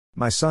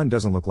My son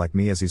doesn't look like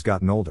me as he's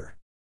gotten older.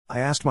 I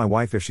asked my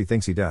wife if she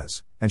thinks he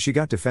does, and she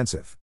got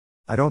defensive.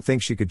 I don't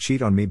think she could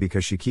cheat on me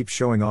because she keeps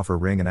showing off her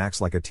ring and acts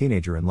like a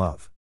teenager in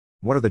love.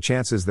 What are the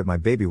chances that my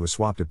baby was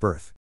swapped at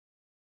birth?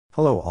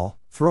 Hello all,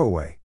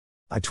 throwaway.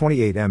 I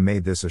 28M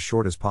made this as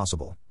short as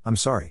possible, I'm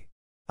sorry.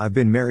 I've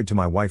been married to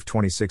my wife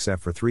 26F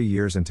for 3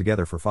 years and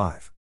together for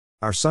 5.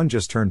 Our son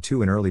just turned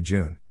 2 in early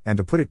June, and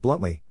to put it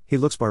bluntly, he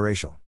looks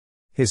biracial.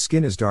 His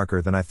skin is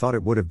darker than I thought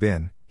it would have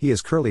been, he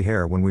has curly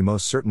hair when we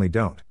most certainly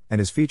don't, and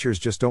his features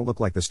just don't look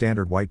like the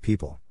standard white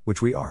people,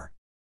 which we are.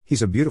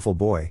 He's a beautiful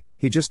boy,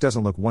 he just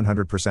doesn't look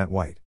 100%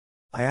 white.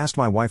 I asked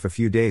my wife a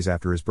few days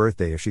after his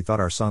birthday if she thought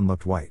our son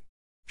looked white.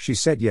 She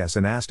said yes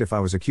and asked if I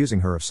was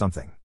accusing her of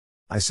something.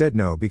 I said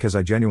no because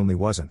I genuinely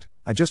wasn't,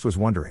 I just was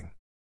wondering.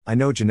 I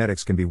know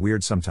genetics can be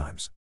weird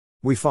sometimes.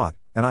 We fought,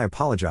 and I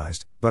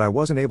apologized, but I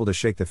wasn't able to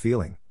shake the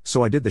feeling,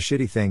 so I did the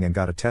shitty thing and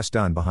got a test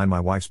done behind my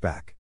wife's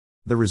back.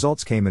 The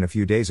results came in a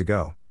few days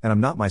ago, and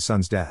I'm not my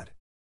son's dad.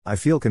 I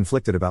feel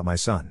conflicted about my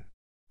son.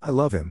 I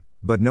love him,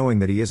 but knowing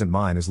that he isn't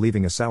mine is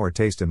leaving a sour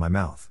taste in my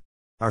mouth.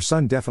 Our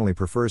son definitely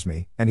prefers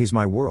me, and he's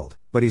my world,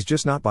 but he's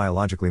just not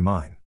biologically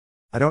mine.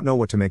 I don't know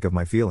what to make of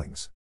my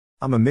feelings.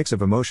 I'm a mix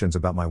of emotions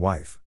about my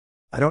wife.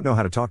 I don't know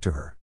how to talk to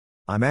her.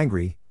 I'm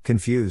angry,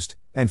 confused,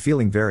 and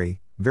feeling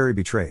very, very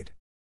betrayed.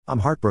 I'm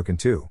heartbroken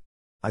too.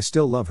 I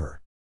still love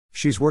her.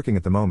 She's working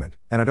at the moment,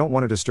 and I don't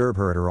want to disturb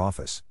her at her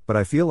office, but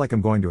I feel like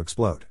I'm going to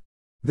explode.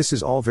 This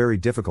is all very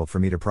difficult for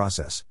me to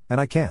process,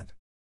 and I can't.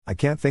 I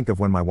can't think of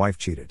when my wife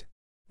cheated.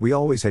 We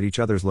always had each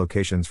other's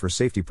locations for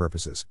safety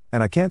purposes,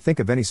 and I can't think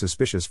of any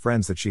suspicious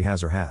friends that she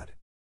has or had.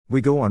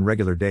 We go on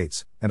regular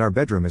dates, and our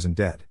bedroom isn't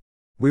dead.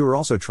 We were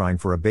also trying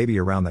for a baby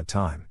around that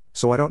time,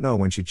 so I don't know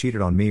when she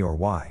cheated on me or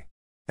why.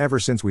 Ever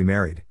since we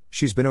married,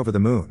 she's been over the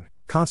moon,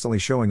 constantly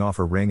showing off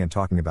her ring and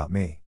talking about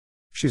me.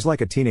 She's like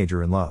a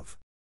teenager in love.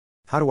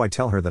 How do I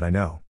tell her that I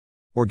know?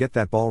 Or get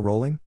that ball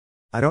rolling?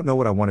 I don't know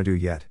what I want to do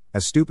yet,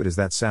 as stupid as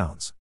that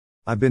sounds.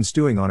 I've been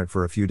stewing on it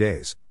for a few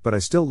days, but I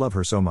still love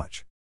her so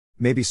much.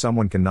 Maybe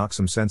someone can knock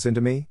some sense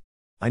into me?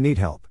 I need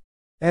help.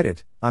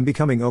 Edit, I'm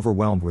becoming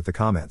overwhelmed with the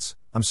comments,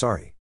 I'm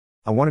sorry.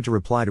 I wanted to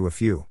reply to a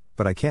few,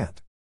 but I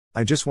can't.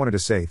 I just wanted to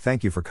say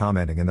thank you for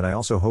commenting and that I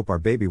also hope our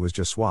baby was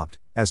just swapped,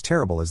 as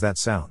terrible as that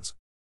sounds.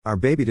 Our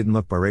baby didn't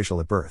look biracial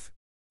at birth.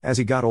 As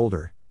he got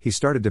older, he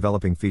started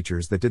developing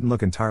features that didn't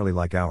look entirely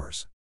like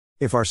ours.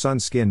 If our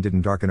son's skin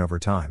didn't darken over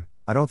time,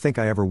 I don't think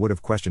I ever would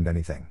have questioned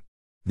anything.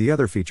 The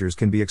other features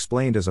can be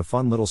explained as a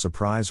fun little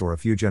surprise or a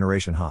few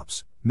generation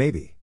hops,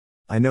 maybe.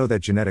 I know that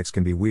genetics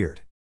can be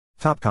weird.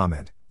 Top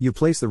comment, you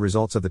place the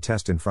results of the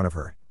test in front of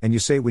her, and you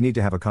say we need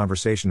to have a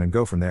conversation and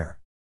go from there.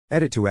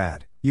 Edit to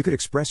add, you could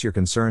express your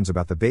concerns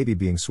about the baby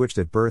being switched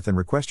at birth and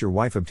request your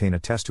wife obtain a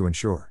test to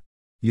ensure.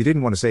 You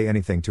didn't want to say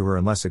anything to her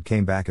unless it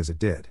came back as it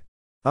did.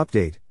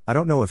 Update, I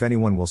don't know if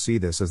anyone will see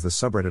this as the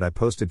subreddit I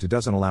posted to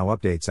doesn't allow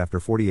updates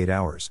after 48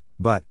 hours,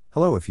 but,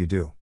 hello if you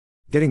do.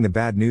 Getting the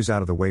bad news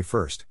out of the way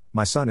first,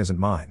 my son isn't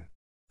mine.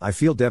 I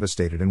feel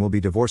devastated and will be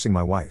divorcing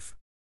my wife.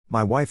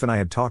 My wife and I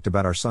had talked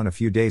about our son a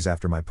few days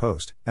after my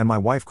post, and my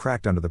wife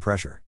cracked under the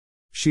pressure.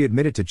 She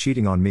admitted to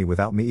cheating on me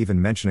without me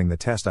even mentioning the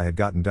test I had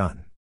gotten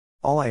done.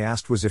 All I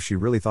asked was if she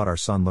really thought our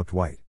son looked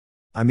white.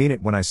 I mean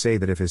it when I say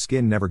that if his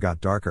skin never got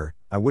darker,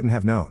 I wouldn't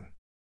have known.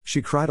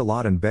 She cried a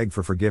lot and begged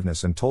for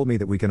forgiveness and told me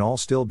that we can all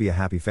still be a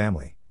happy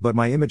family, but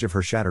my image of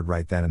her shattered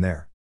right then and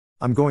there.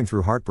 I'm going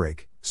through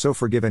heartbreak, so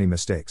forgive any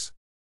mistakes.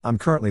 I'm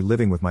currently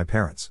living with my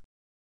parents.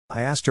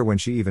 I asked her when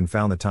she even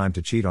found the time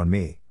to cheat on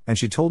me, and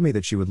she told me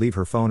that she would leave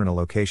her phone in a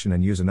location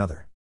and use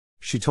another.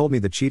 She told me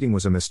the cheating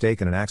was a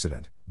mistake and an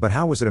accident, but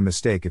how was it a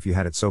mistake if you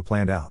had it so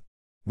planned out?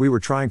 We were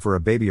trying for a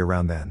baby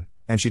around then,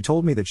 and she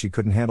told me that she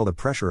couldn't handle the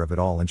pressure of it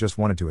all and just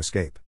wanted to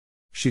escape.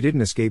 She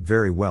didn't escape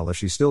very well as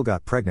she still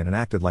got pregnant and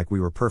acted like we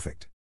were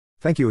perfect.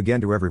 Thank you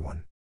again to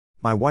everyone.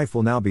 My wife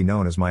will now be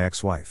known as my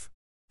ex-wife.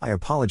 I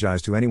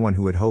apologize to anyone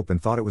who had hoped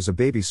and thought it was a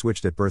baby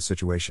switched at birth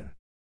situation.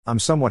 I'm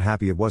somewhat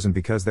happy it wasn't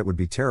because that would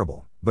be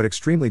terrible, but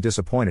extremely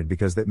disappointed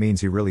because that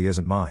means he really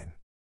isn't mine.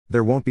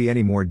 There won't be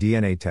any more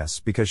DNA tests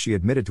because she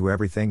admitted to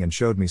everything and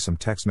showed me some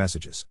text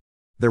messages.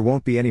 There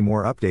won't be any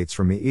more updates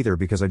from me either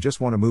because I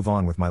just want to move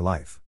on with my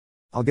life.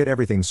 I'll get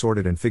everything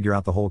sorted and figure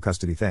out the whole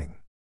custody thing.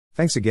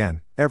 Thanks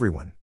again,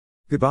 everyone.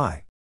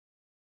 Goodbye.